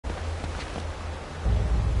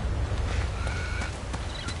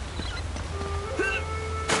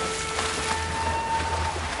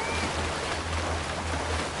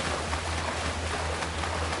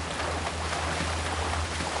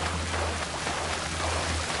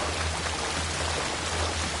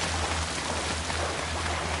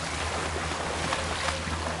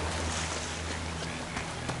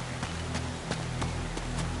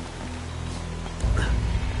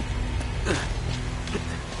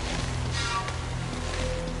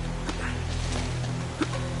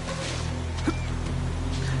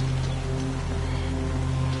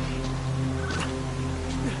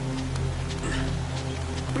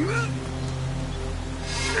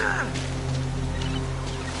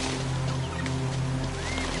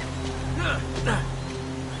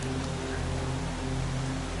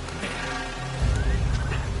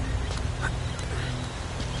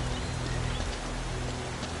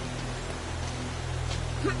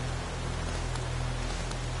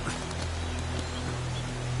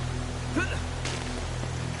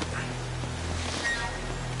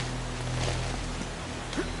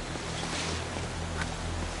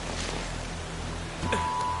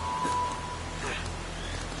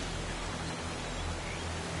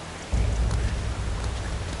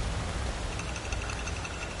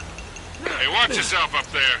Watch yourself up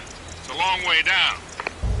there. It's a long way down.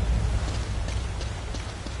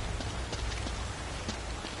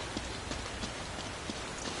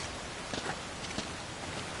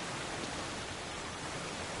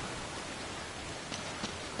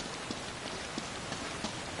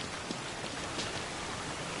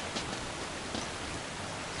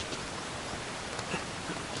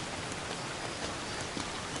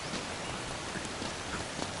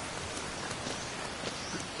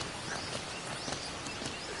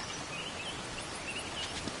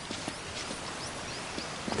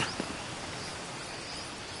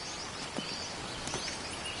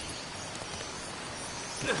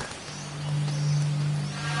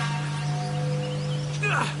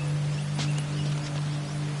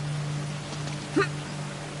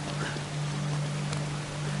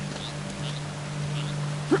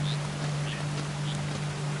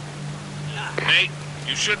 Nate,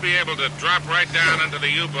 you should be able to drop right down into the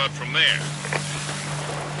U-boat from there.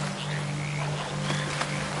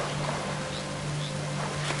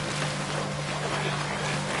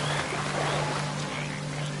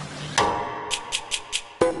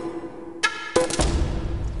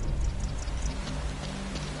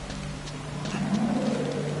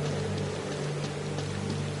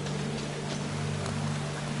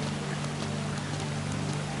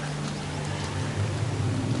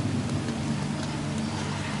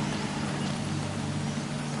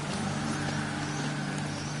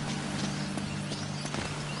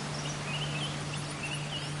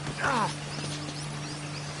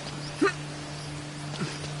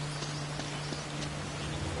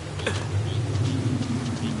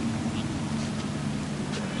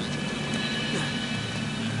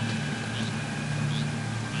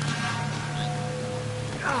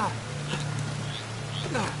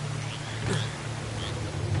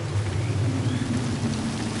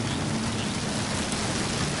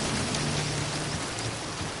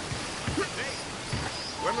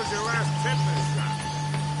 When was your last tetanus shot?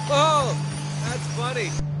 Oh, that's funny.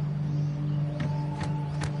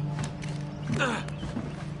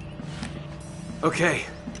 Okay,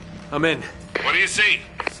 I'm in. What do you see?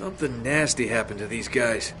 Something nasty happened to these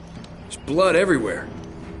guys. There's blood everywhere.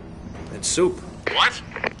 And soup. What?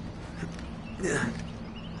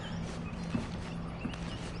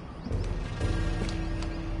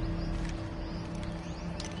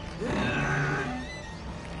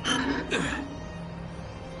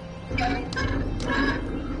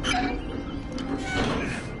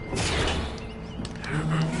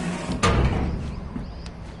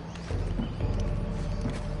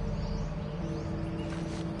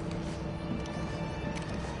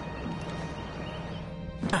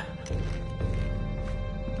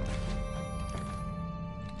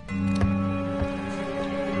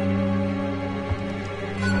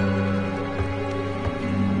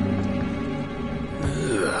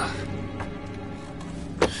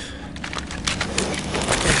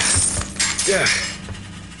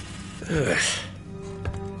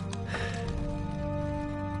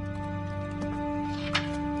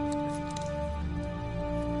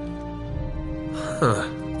 Huh.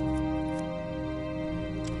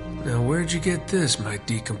 Now, where'd you get this, my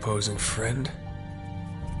decomposing friend?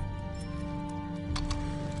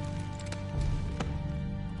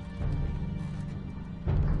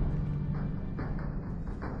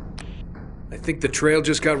 I think the trail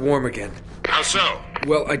just got warm again. How so?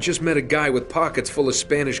 Well, I just met a guy with pockets full of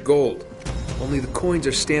Spanish gold. Only the coins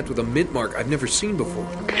are stamped with a mint mark I've never seen before.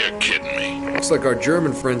 You're kidding me. Looks like our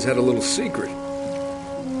German friends had a little secret.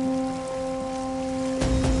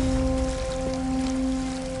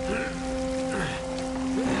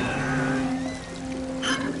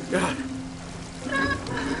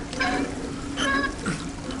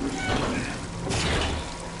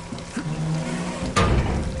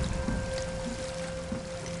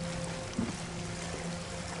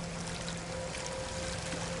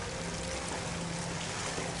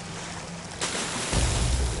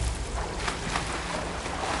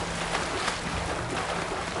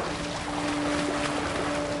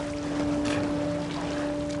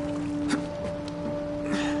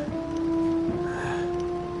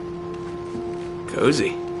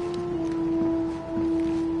 Cozy.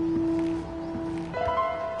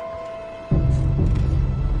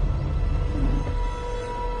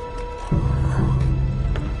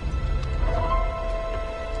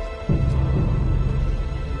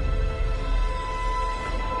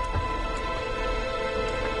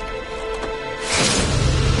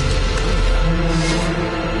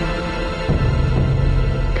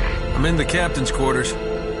 I'm in the captain's quarters.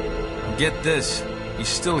 Get this, he's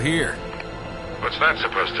still here. What's that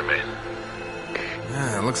supposed to mean?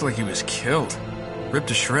 It looks like he was killed. Ripped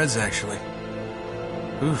to shreds, actually.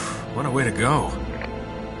 Oof, what a way to go.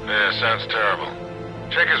 Yeah, sounds terrible.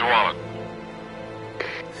 Check his wallet.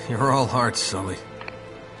 You're all heart, Sully.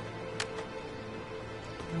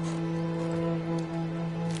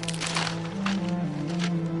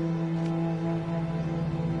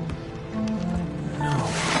 No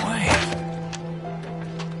way.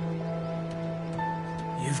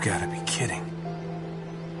 You've got to be kidding.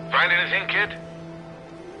 Find anything, kid?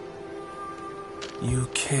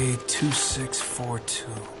 UK 2642.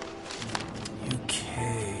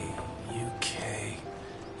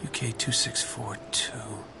 UK 2642.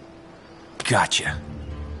 Gotcha.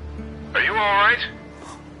 Are you all right?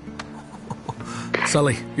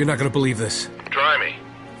 Sully, you're not gonna believe this. Try me.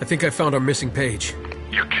 I think I found our missing page.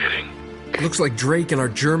 You're kidding. Looks like Drake and our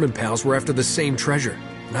German pals were after the same treasure.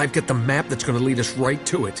 And I've got the map that's gonna lead us right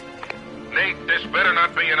to it. Nate, this better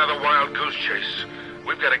not be another wild goose chase.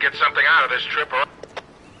 We've got to get something out of this trip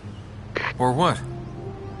Or what?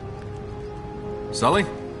 Sully?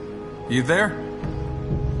 You there?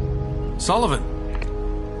 Sullivan?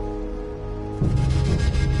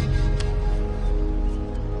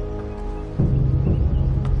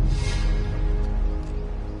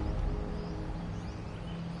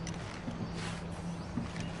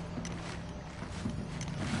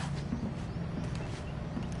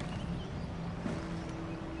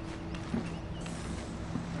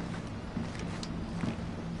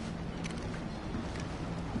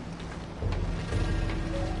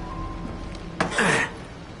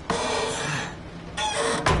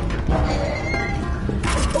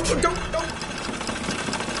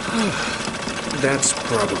 That's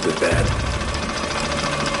probably bad.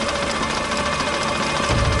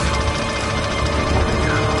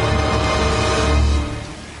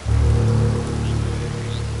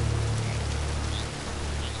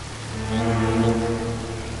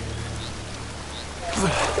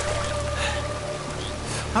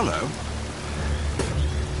 Hello.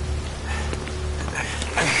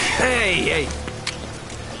 Hey!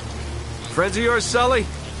 Friends of yours, Sully?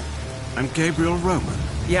 I'm Gabriel Roman.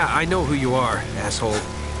 Yeah, I know who you are, asshole.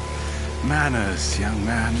 Manners, young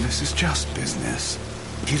man. This is just business.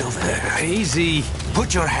 Get over there. Easy.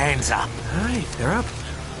 Put your hands up. All right, they're up.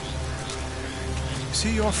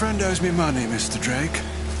 See, your friend owes me money, Mr. Drake.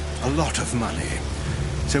 A lot of money.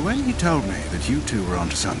 So when he told me that you two were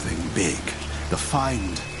onto something big, the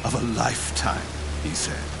find of a lifetime, he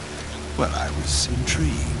said, well, I was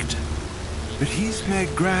intrigued. But he's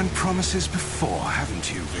made grand promises before,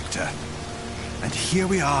 haven't you, Victor? And here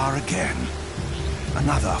we are again.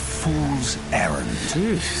 Another fool's errand.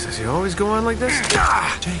 Jeez, does he always go on like this?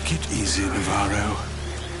 Take it easy, Navarro.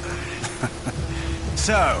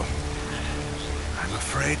 So, I'm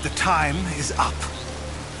afraid the time is up.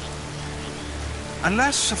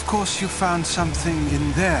 Unless, of course, you found something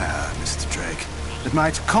in there, Mr. Drake, that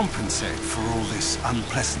might compensate for all this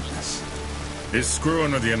unpleasantness. He's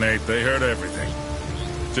screwing with you, Nate. They heard everything.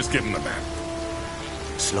 Just give him the map.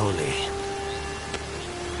 Slowly.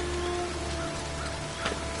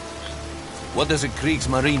 What does a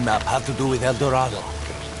Kriegsmarine map have to do with El Dorado?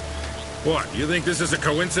 What, you think this is a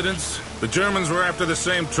coincidence? The Germans were after the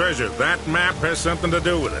same treasure. That map has something to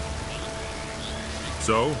do with it.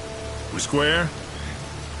 So, we square?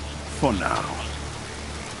 For now.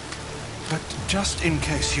 But just in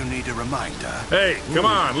case you need a reminder... Hey, come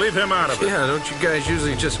on, leave him out of it. Yeah, don't you guys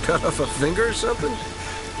usually just cut off a finger or something?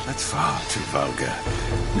 That's far too vulgar.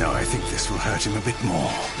 No, I think this will hurt him a bit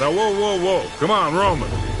more. Now, whoa. Come on,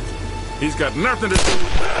 Roman. He's got nothing to do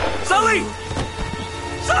with... Sully!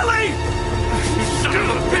 Sully! You son of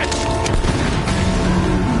a bitch!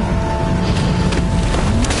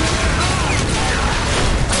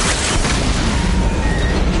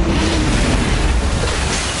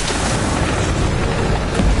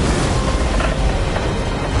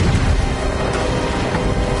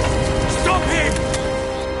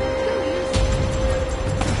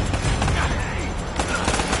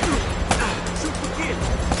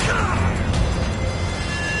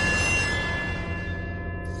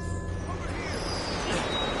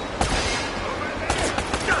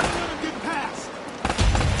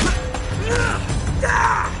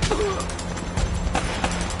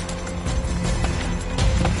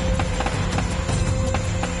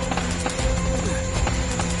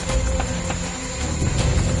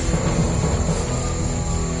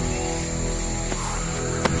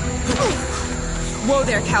 Whoa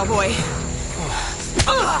there, cowboy.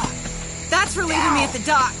 That's relieving me at the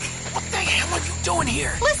dock. What the hell are you doing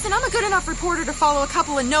here? Listen, I'm a good enough reporter to follow a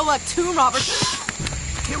couple of no-luck tomb robbers.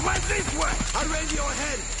 He went this way! I raise your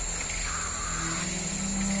head!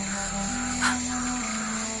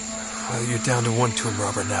 Well, you're down to one tomb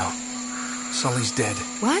robber now. Sully's dead.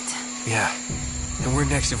 What? Yeah. And we're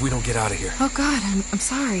next if we don't get out of here. Oh, God, I'm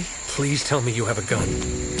sorry. Please tell me you have a gun.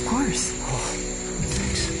 Of course. Oh,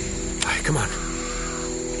 thanks. All right, come on.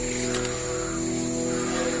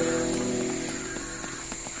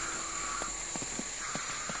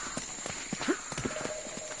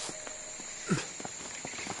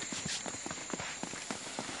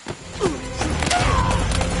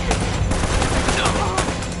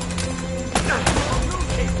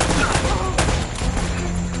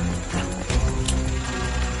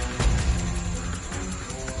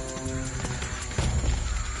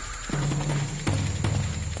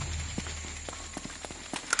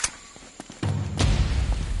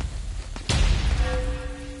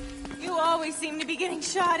 You always seem to be getting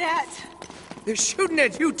shot at. They're shooting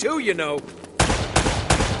at you too, you know.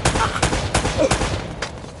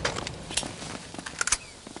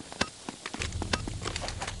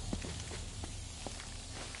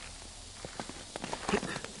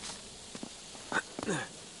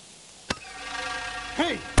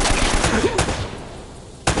 Hey!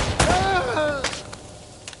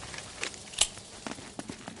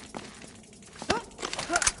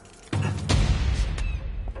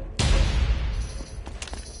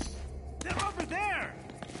 They're over there!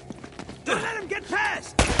 Don't let him get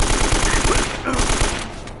past!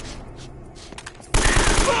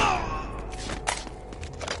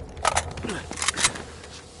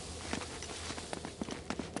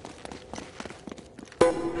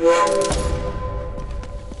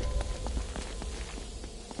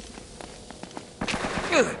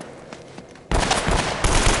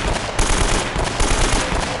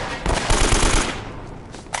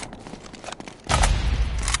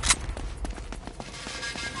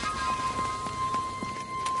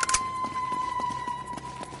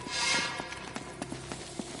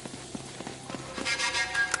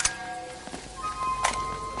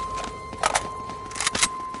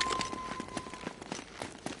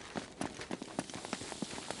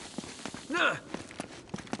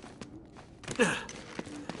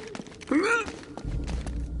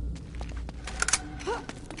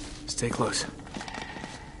 Stay close.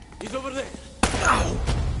 He's over there.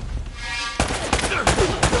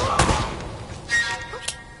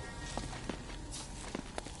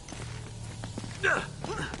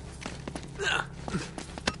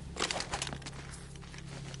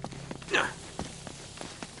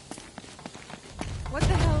 What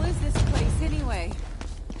the hell is this place, anyway?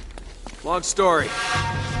 Long story.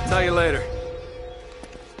 Tell you later.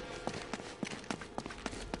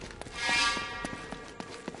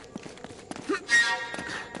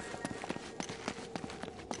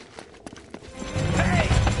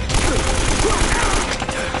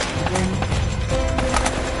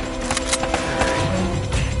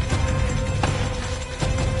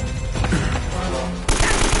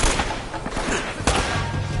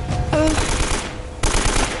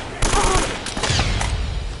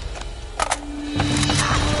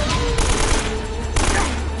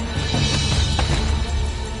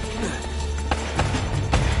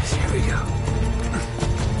 Here we go.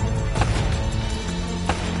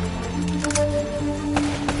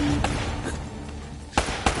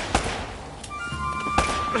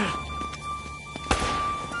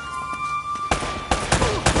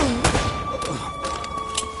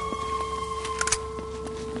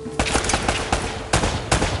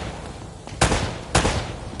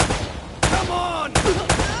 Come on!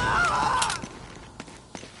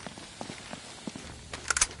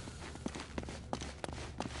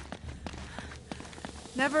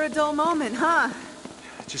 Never a dull moment, huh?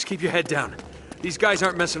 Just keep your head down. These guys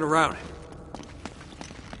aren't messing around.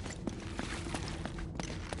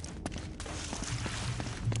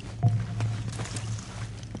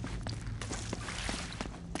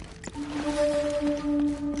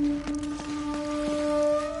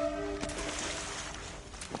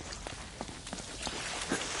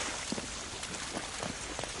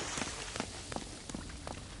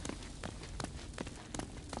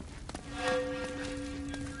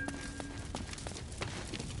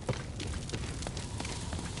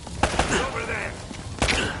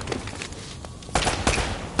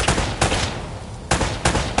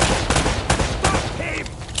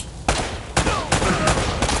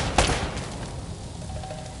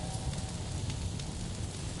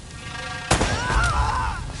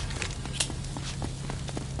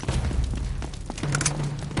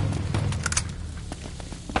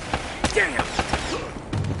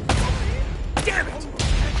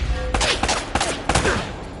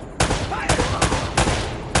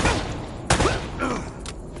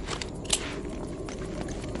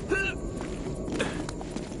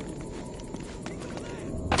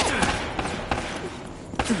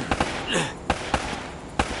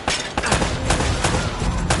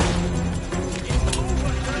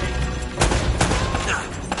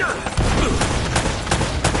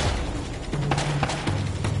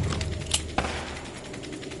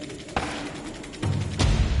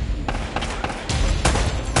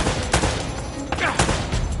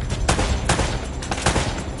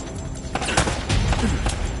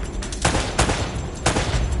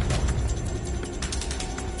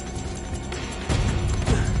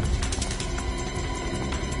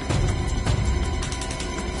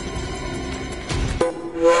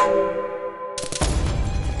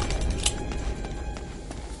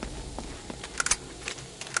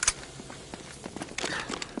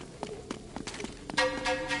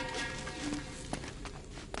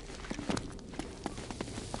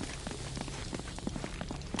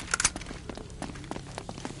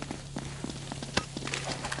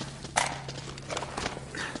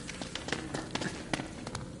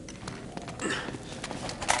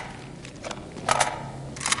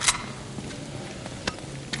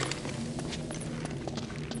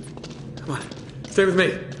 Come on. Stay with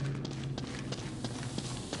me.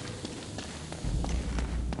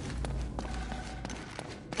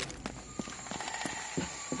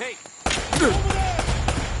 Hey!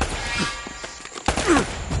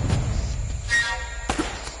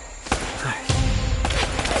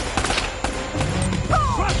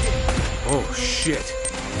 Oh, shit.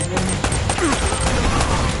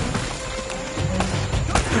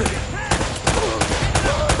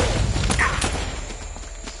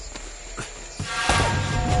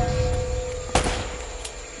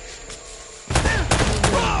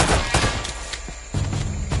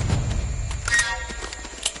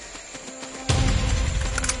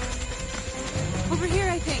 Over here,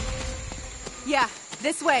 I think. Yeah,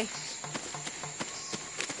 this way.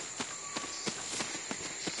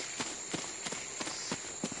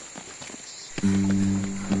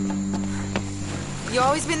 You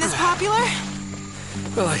always been this popular?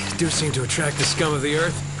 Well, I do seem to attract the scum of the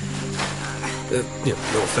earth.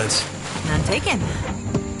 No offense. None taken.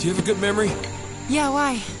 Do you have a good memory? Yeah,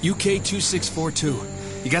 why? UK 2642.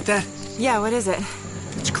 You got that? Yeah, what is it?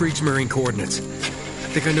 It's Kriegsmarine coordinates.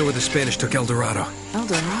 I think I know where the Spanish took El Dorado. El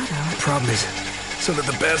Dorado? Problem is, so that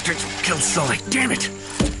the bastards killed Sully. Damn it!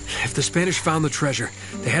 If the Spanish found the treasure,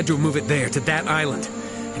 they had to move it there, to that island.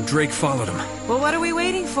 And Drake followed him. Well, what are we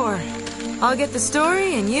waiting for? I'll get the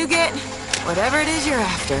story, and you get whatever it is you're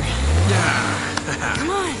after. Yeah. Come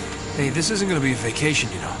on. Hey, this isn't gonna be a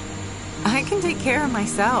vacation, you know. I can take care of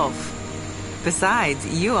myself. Besides,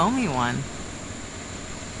 you owe me one.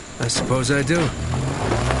 I suppose I do.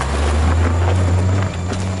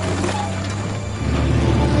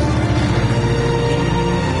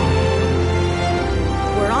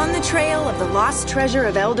 Trail of the lost treasure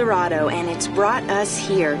of El Dorado, and it's brought us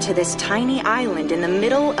here to this tiny island in the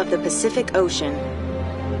middle of the Pacific Ocean.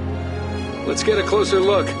 Let's get a closer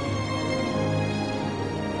look.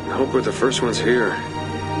 I hope we're the first ones here.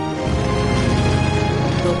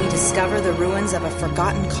 Will we discover the ruins of a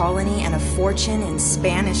forgotten colony and a fortune in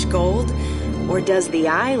Spanish gold? Or does the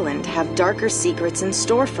island have darker secrets in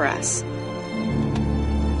store for us?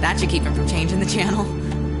 That should keep him from changing the channel.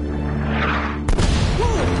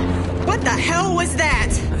 What the hell was that?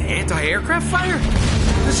 Anti-aircraft fire?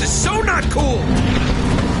 This is so not cool!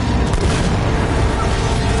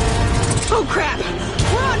 Oh crap!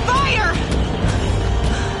 We're on fire!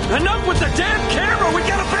 Enough with the damn camera! We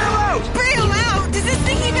gotta bail out! Bail out? Does this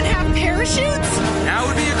thing even have parachutes? Now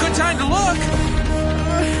would be a good time to look!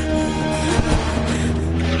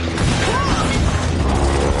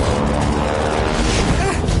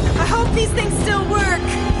 I hope these things still work.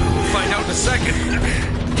 We'll find out in a second.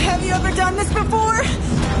 Have you ever done this before?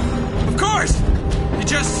 Of course! You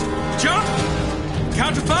just jump,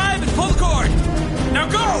 count to 5, and pull the cord. Now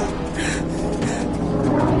go!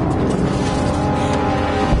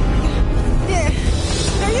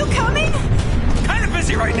 Are you coming? Kind of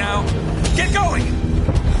busy right now. Get going!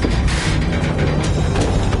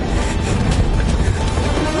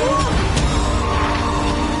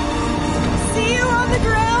 See you on the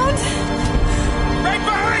ground? Right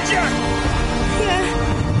behind you! Yeah.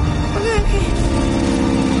 Okay.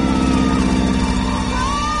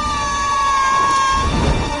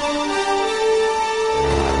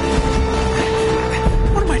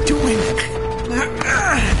 What am I doing?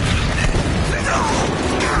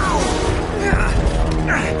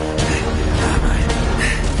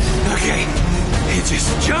 Okay, you just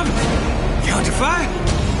jump, count to 5,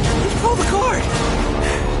 and pull the cord.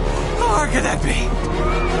 How hard could that be?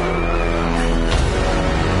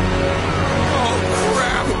 Oh,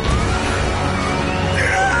 crap!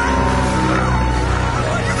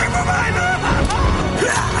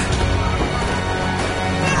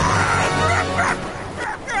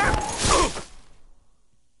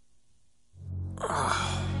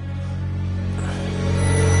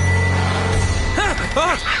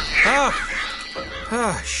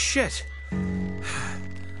 Shit.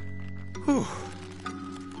 Whew.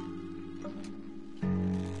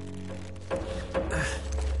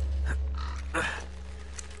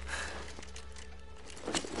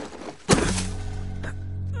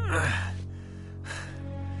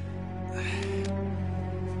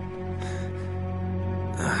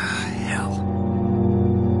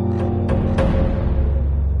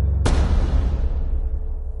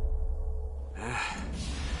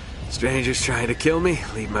 Strangers trying to kill me,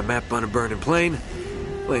 leave my map on a burning plane.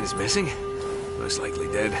 Plane is missing. Most likely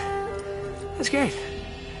dead. That's great.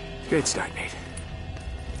 Great start, Nate.